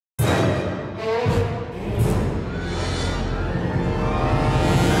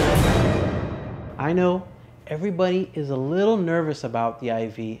I know everybody is a little nervous about the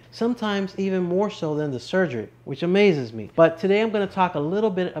IV, sometimes even more so than the surgery, which amazes me. But today I'm going to talk a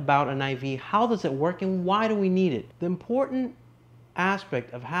little bit about an IV. How does it work and why do we need it? The important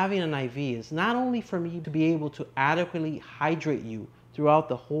aspect of having an IV is not only for me to be able to adequately hydrate you throughout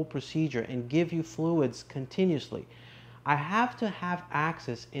the whole procedure and give you fluids continuously. I have to have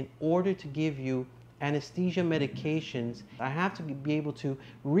access in order to give you anesthesia medications. I have to be able to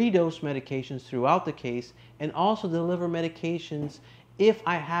redose medications throughout the case and also deliver medications if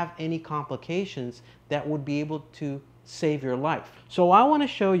I have any complications that would be able to save your life. So I want to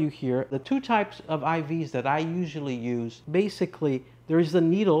show you here the two types of IVs that I usually use. Basically, there is a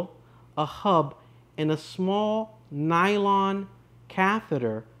needle, a hub, and a small nylon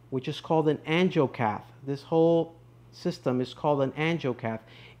catheter, which is called an angiocath. This whole system is called an angiocath,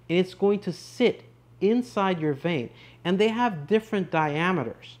 and it's going to sit inside your vein, and they have different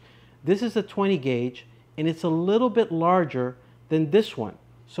diameters. This is a 20 gauge, and it's a little bit larger than this one,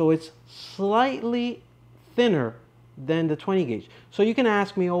 so it's slightly thinner than the 20 gauge. So you can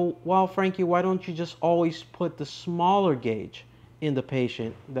ask me, oh well, Frankie, why don't you just always put the smaller gauge in the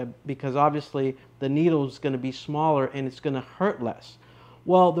patient? Because obviously the needle is going to be smaller and it's going to hurt less.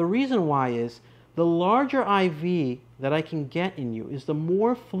 Well, the reason why is the larger IV that I can get in you is the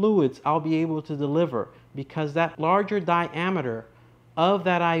more fluids I'll be able to deliver, because that larger diameter of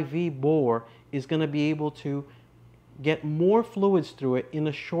that IV bore is going to be able to get more fluids through it in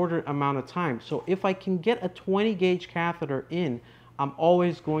a shorter amount of time. So if I can get a 20 gauge catheter in, I'm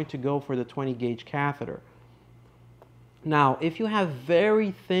always going to go for the 20 gauge catheter. Now, if you have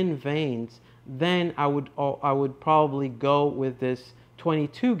very thin veins, then I would probably go with this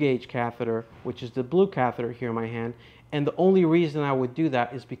 22 gauge catheter, which is the blue catheter here in my hand. And the only reason I would do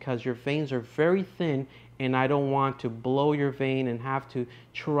that is because your veins are very thin and I don't want to blow your vein and have to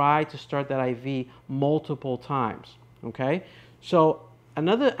try to start that IV multiple times. Okay? So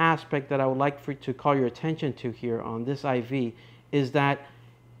another aspect that I would like for you to call your attention to here on this IV is that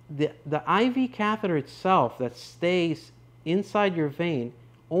the IV catheter itself that stays inside your vein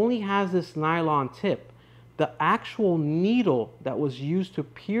only has this nylon tip. The actual needle that was used to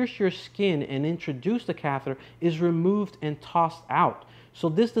pierce your skin and introduce the catheter is removed and tossed out. So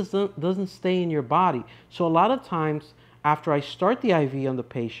this doesn't stay in your body. So a lot of times after I start the IV on the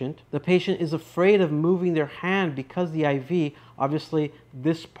patient is afraid of moving their hand because the IV, obviously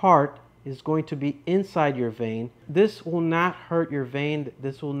this part is going to be inside your vein. This will not hurt your vein.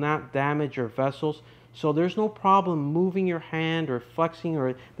 This will not damage your vessels. So there's no problem moving your hand or flexing,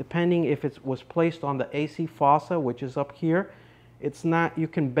 or depending if it was placed on the AC fossa, which is up here. It's not, you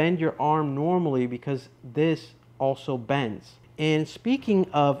can bend your arm normally because this also bends. And speaking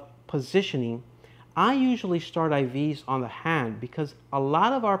of positioning, I usually start IVs on the hand because a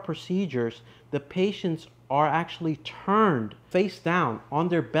lot of our procedures, the patients are actually turned face down on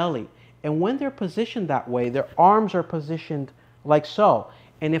their belly. And when they're positioned that way, their arms are positioned like so.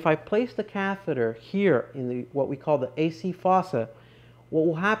 And if I place the catheter here in what we call the AC fossa, what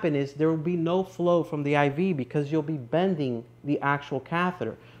will happen is there will be no flow from the IV because you'll be bending the actual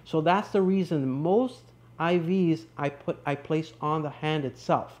catheter. So that's the reason most IVs I place on the hand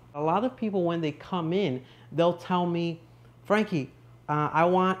itself. A lot of people, when they come in, they'll tell me, Frankie, I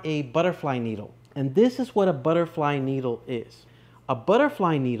want a butterfly needle. And this is what a butterfly needle is. A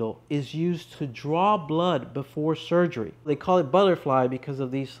butterfly needle is used to draw blood before surgery. They call it butterfly because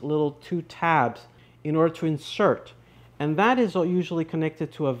of these little two tabs in order to insert. And that is usually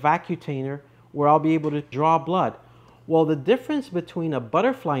connected to a vacutainer where I'll be able to draw blood. Well, the difference between a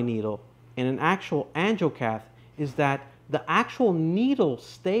butterfly needle and an actual angiocath is that the actual needle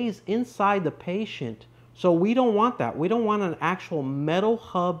stays inside the patient. So we don't want that. We don't want an actual metal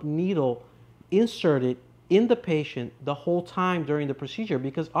hub needle inserted in the patient the whole time during the procedure,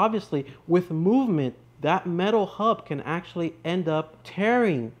 because obviously with movement that metal hub can actually end up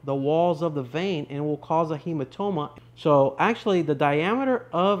tearing the walls of the vein and will cause a hematoma. So actually the diameter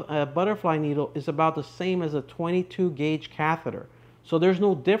of a butterfly needle is about the same as a 22 gauge catheter. So there's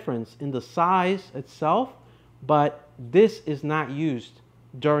no difference in the size itself, but this is not used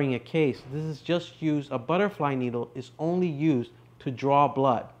during a case. This is just used, a butterfly needle is only used to draw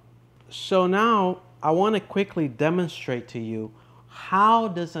blood. So now I want to quickly demonstrate to you how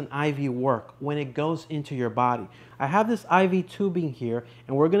does an IV work when it goes into your body. I have this IV tubing here,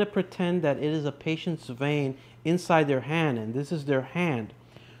 and we're going to pretend that it is a patient's vein inside their hand, and this is their hand.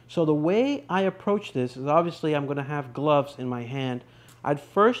 So the way I approach this is, obviously I'm going to have gloves in my hand. I'd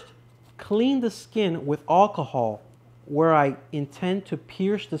first clean the skin with alcohol where I intend to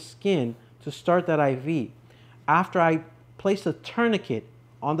pierce the skin to start that IV. After I place a tourniquet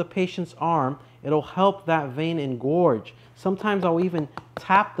on the patient's arm It'll help that vein engorge. Sometimes I'll even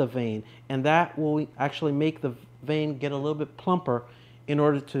tap the vein, and that will actually make the vein get a little bit plumper in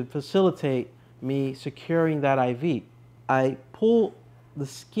order to facilitate me securing that IV. I pull the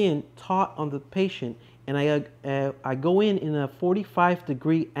skin taut on the patient, and I go in a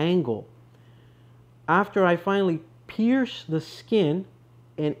 45-degree angle. After I finally pierce the skin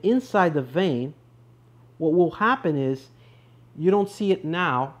and inside the vein, what will happen is, you don't see it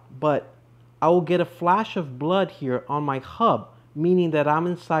now, but I will get a flash of blood here on my hub, meaning that I'm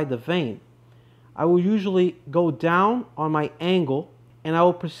inside the vein. I will usually go down on my angle, and I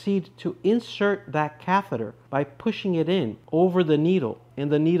will proceed to insert that catheter by pushing it in over the needle,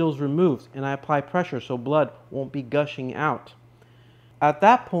 and the needle's removed, and I apply pressure so blood won't be gushing out. At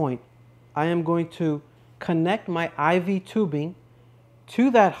that point, I am going to connect my IV tubing to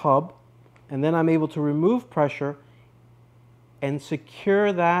that hub, and then I'm able to remove pressure and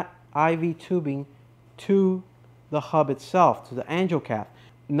secure that IV tubing to the hub itself, to the angiocath.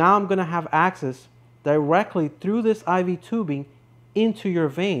 Now I'm going to have access directly through this IV tubing into your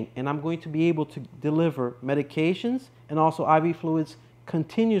vein, and I'm going to be able to deliver medications and also IV fluids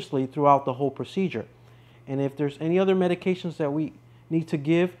continuously throughout the whole procedure. And if there's any other medications that we need to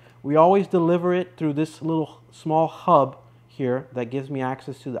give, we always deliver it through this little small hub here that gives me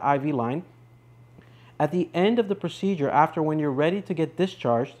access to the IV line. At the end of the procedure, after when you're ready to get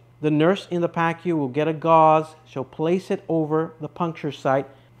discharged, the nurse in the PACU will get a gauze, she'll place it over the puncture site,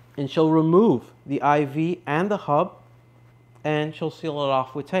 and she'll remove the IV and the hub, and she'll seal it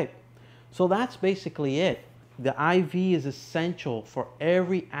off with tape. So that's basically it. The IV is essential for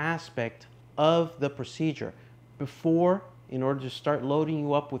every aspect of the procedure. Before, in order to start loading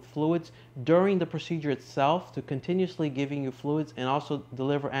you up with fluids, during the procedure itself to continuously giving you fluids and also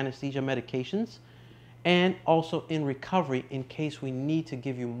deliver anesthesia medications, and also in recovery in case we need to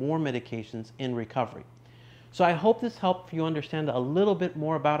give you more medications in recovery. So I hope this helped you understand a little bit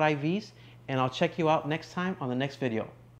more about IVs, and I'll check you out next time on the next video.